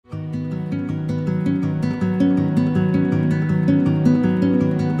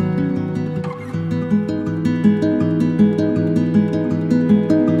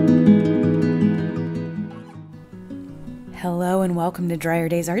welcome to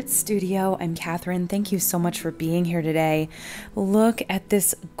DryerDays Art Studio. I'm Catherine. Thank you so much for being here today. Look at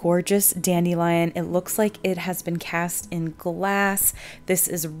this gorgeous dandelion. It looks like it has been cast in glass. This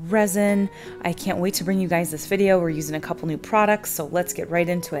is resin. I can't wait to bring you guys this video. We're using a couple new products, so let's get right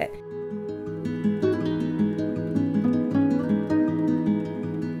into it.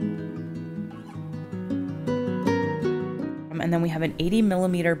 And then we have an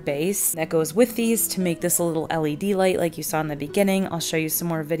 80mm base that goes with these to make this a little LED light like you saw in the beginning. I'll show you some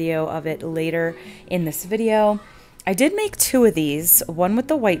more video of it later in this video. I did make two of these, one with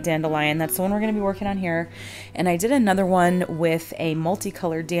the white dandelion, that's the one we're going to be working on here, and I did another one with a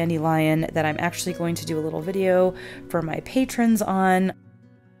multicolored dandelion that I'm actually going to do a little video for my patrons on.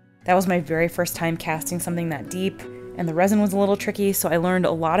 That was my very first time casting something that deep, and the resin was a little tricky, so I learned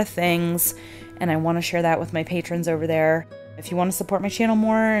a lot of things, and I want to share that with my patrons over there. If you want to support my channel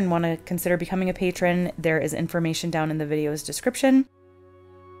more and want to consider becoming a patron, there is information down in the video's description.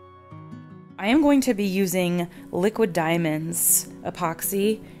 I am going to be using Liquid Diamonds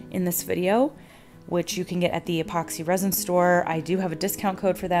epoxy in this video, which you can get at the epoxy resin store. I do have a discount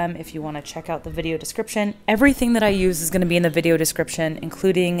code for them if you want to check out the video description. Everything that I use is going to be in the video description,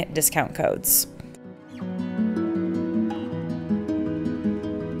 including discount codes.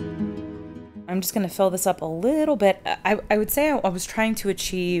 I'm just going to fill this up a little bit. I would say I was trying to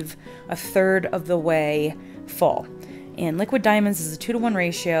achieve a third of the way full. And Liquid Diamonds is a 2-to-1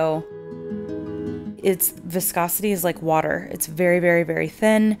 ratio. Its viscosity is like water. It's very, very, very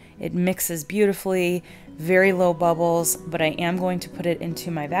thin. It mixes beautifully, very low bubbles, but I am going to put it into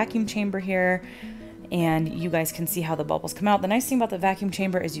my vacuum chamber here, and you guys can see how the bubbles come out. The nice thing about the vacuum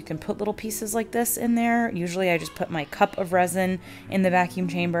chamber is you can put little pieces like this in there. Usually I just put my cup of resin in the vacuum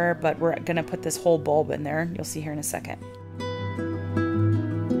chamber, but we're gonna put this whole bulb in there. You'll see here in a second.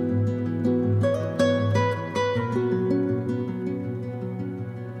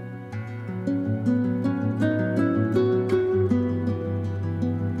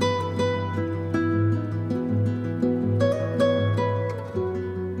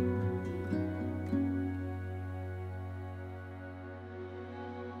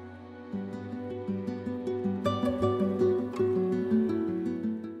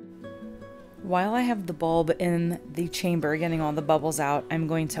 While I have the bulb in the chamber getting all the bubbles out, I'm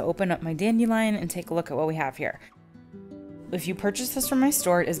going to open up my dandelion and take a look at what we have here. If you purchase this from my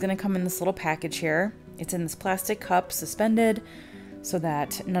store, it is going to come in this little package here. It's in this plastic cup suspended so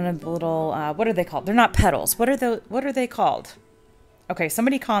that none of the little, what are they called? They're not petals. What are they called? Okay,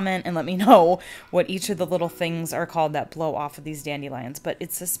 somebody comment and let me know what each of the little things are called that blow off of these dandelions. But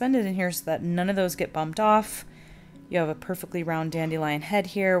it's suspended in here so that none of those get bumped off. You have a perfectly round dandelion head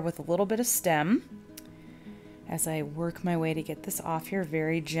here with a little bit of stem. As I work my way to get this off here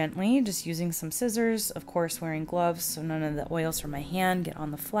very gently, just using some scissors, of course wearing gloves so none of the oils from my hand get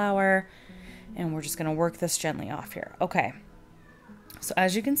on the flower. And we're just going to work this gently off here. Okay, so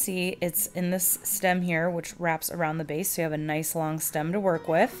as you can see, it's in this stem here, which wraps around the base, so you have a nice long stem to work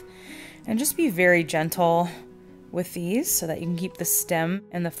with. And just be very gentle with these so that you can keep the stem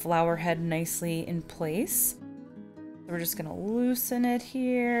and the flower head nicely in place. We're just going to loosen it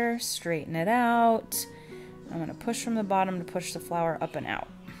here, straighten it out. I'm going to push from the bottom to push the flower up and out.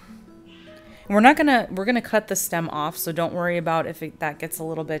 And we're going to cut the stem off, so don't worry about if that gets a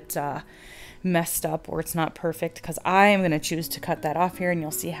little bit messed up or it's not perfect, because I am going to choose to cut that off here, and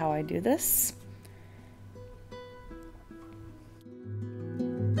you'll see how I do this.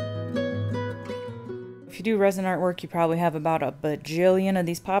 If you do resin artwork, you probably have about a bajillion of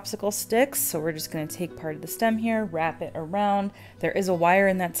these popsicle sticks. So we're just going to take part of the stem here, wrap it around. There is a wire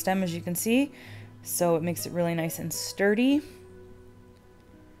in that stem, as you can see, so it makes it really nice and sturdy.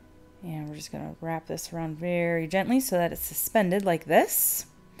 And we're just going to wrap this around very gently so that it's suspended like this.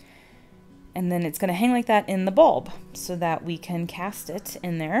 And then it's going to hang like that in the bulb so that we can cast it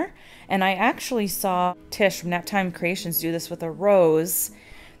in there. And I actually saw Tish from Naptime Creations do this with a rose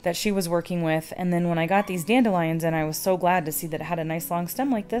that she was working with, and then when I got these dandelions in, I was so glad to see that it had a nice long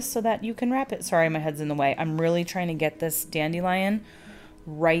stem like this so that you can wrap it. Sorry, my head's in the way. I'm really trying to get this dandelion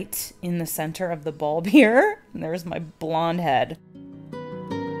right in the center of the bulb here. And there's my blonde head.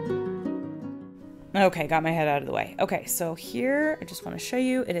 Okay, got my head out of the way. Okay, so here, I just want to show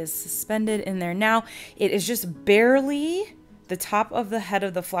you, it is suspended in there now. It is just barely, the top of the head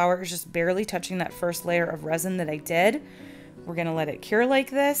of the flower is just barely touching that first layer of resin that I did. We're going to let it cure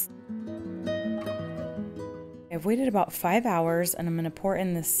like this. I've waited about 5 hours, and I'm going to pour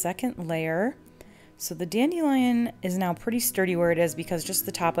in this second layer. So the dandelion is now pretty sturdy where it is because just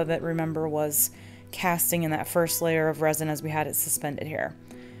the top of it, remember, was casting in that first layer of resin as we had it suspended here.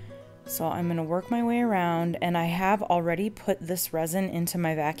 So I'm going to work my way around, and I have already put this resin into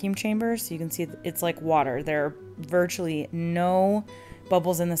my vacuum chamber, so you can see it's like water. There are virtually no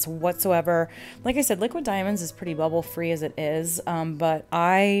bubbles in this whatsoever. Like I said, liquid diamonds is pretty bubble free as it is, but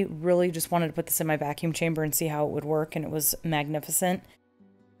I really just wanted to put this in my vacuum chamber and see how it would work, and it was magnificent.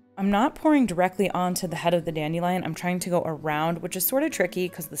 I'm not pouring directly onto the head of the dandelion. I'm trying to go around, which is sort of tricky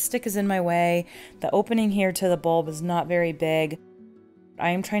because the stick is in my way. The opening here to the bulb is not very big.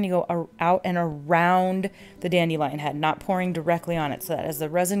 I am trying to go out and around the dandelion head, not pouring directly on it, so that as the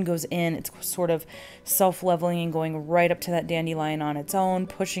resin goes in, it's sort of self-leveling and going right up to that dandelion on its own,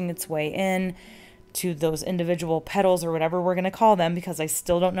 pushing its way in to those individual petals or whatever we're going to call them, because I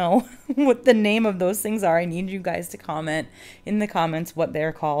still don't know what the name of those things are. I need you guys to comment in the comments what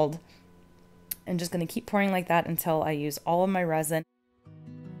they're called. I'm just going to keep pouring like that until I use all of my resin.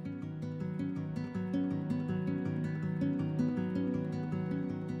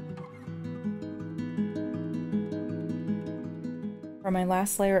 For my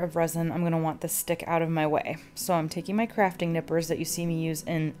last layer of resin, I'm going to want the stick out of my way. So I'm taking my crafting nippers that you see me use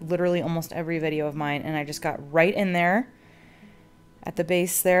in literally almost every video of mine, and I just got right in there at the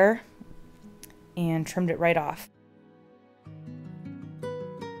base there and trimmed it right off.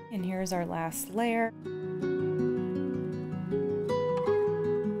 And here's our last layer.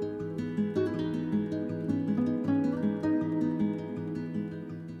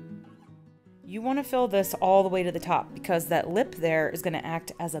 You want to fill this all the way to the top because that lip there is going to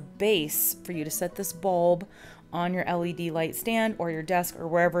act as a base for you to set this bulb on your LED light stand or your desk or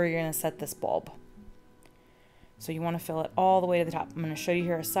wherever you're going to set this bulb. So you want to fill it all the way to the top. I'm going to show you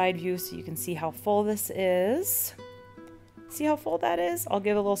here a side view so you can see how full this is. See how full that is? I'll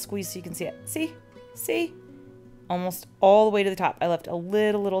give it a little squeeze so you can see it. See? See? Almost all the way to the top. I left a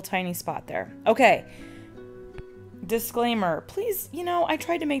little tiny spot there. Okay. Disclaimer, please, you know, I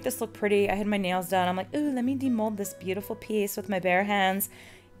tried to make this look pretty. I had my nails done. I'm like, ooh, let me demold this beautiful piece with my bare hands.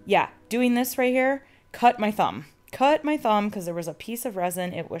 Yeah, doing this right here, cut my thumb. Cut my thumb because there was a piece of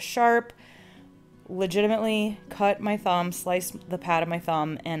resin. It was sharp. Legitimately cut my thumb, sliced the pad of my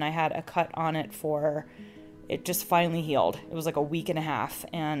thumb, and I had a cut on it for, it just finally healed. It was like a week and a half,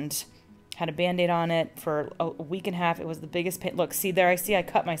 and had a Band-Aid on it for a week and a half. It was the biggest pain. Look, see there, I see I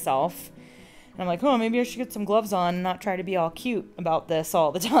cut myself. And I'm like, oh, maybe I should get some gloves on and not try to be all cute about this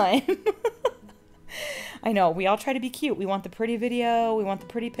all the time. I know, we all try to be cute. We want the pretty video. We want the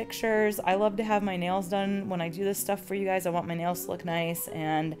pretty pictures. I love to have my nails done when I do this stuff for you guys. I want my nails to look nice.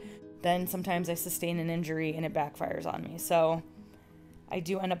 And then sometimes I sustain an injury and it backfires on me. So I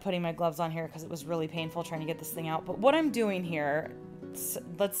do end up putting my gloves on here because it was really painful trying to get this thing out. But what I'm doing here,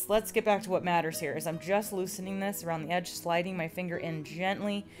 let's get back to what matters here, is I'm just loosening this around the edge, sliding my finger in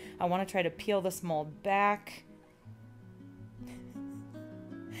gently. I want to try to peel this mold back.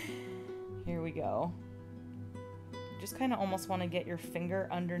 Here we go. Just kind of almost want to get your finger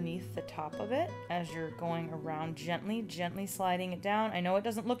underneath the top of it as you're going around gently sliding it down. I know it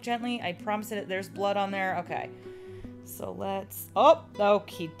doesn't look gently. I promise it. There's blood on there. Okay. So let's, oh,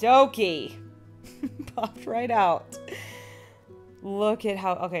 okie dokie. Popped right out. Look at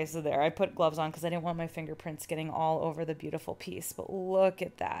how, okay, so there, I put gloves on because I didn't want my fingerprints getting all over the beautiful piece, but look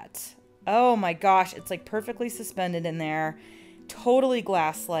at that. Oh my gosh, it's like perfectly suspended in there. Totally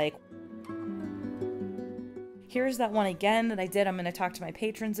glass-like. Here's that one again that I did. I'm going to talk to my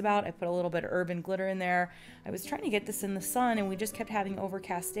patrons about. I put a little bit of urban glitter in there. I was trying to get this in the sun and we just kept having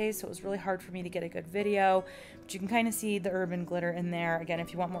overcast days, so it was really hard for me to get a good video. But you can kind of see the urban glitter in there. Again,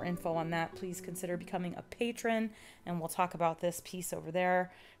 if you want more info on that, please consider becoming a patron, and we'll talk about this piece over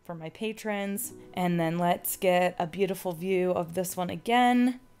there for my patrons. And then let's get a beautiful view of this one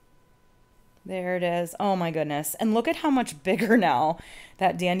again. There it is. Oh my goodness. And look at how much bigger now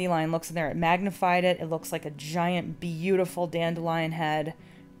that dandelion looks in there. It magnified it. It looks like a giant, beautiful dandelion head.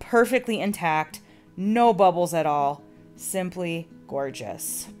 Perfectly intact. No bubbles at all. Simply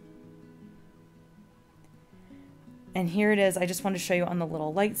gorgeous. And here it is. I just wanted to show you on the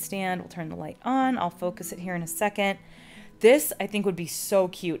little light stand. We'll turn the light on. I'll focus it here in a second. This, I think, would be so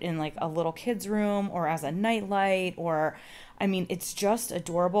cute in like a little kid's room or as a nightlight, or, I mean, it's just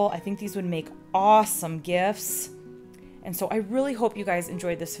adorable. I think these would make awesome gifts. And so I really hope you guys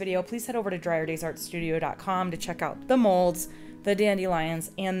enjoyed this video. Please head over to DryerDaysArtStudio.com to check out the molds, the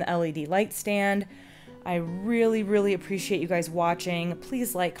dandelions, and the LED light stand. I really, really appreciate you guys watching.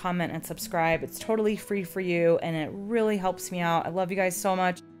 Please like, comment, and subscribe. It's totally free for you, and it really helps me out. I love you guys so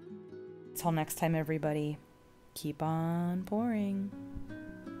much. Until next time, everybody. Keep on pouring.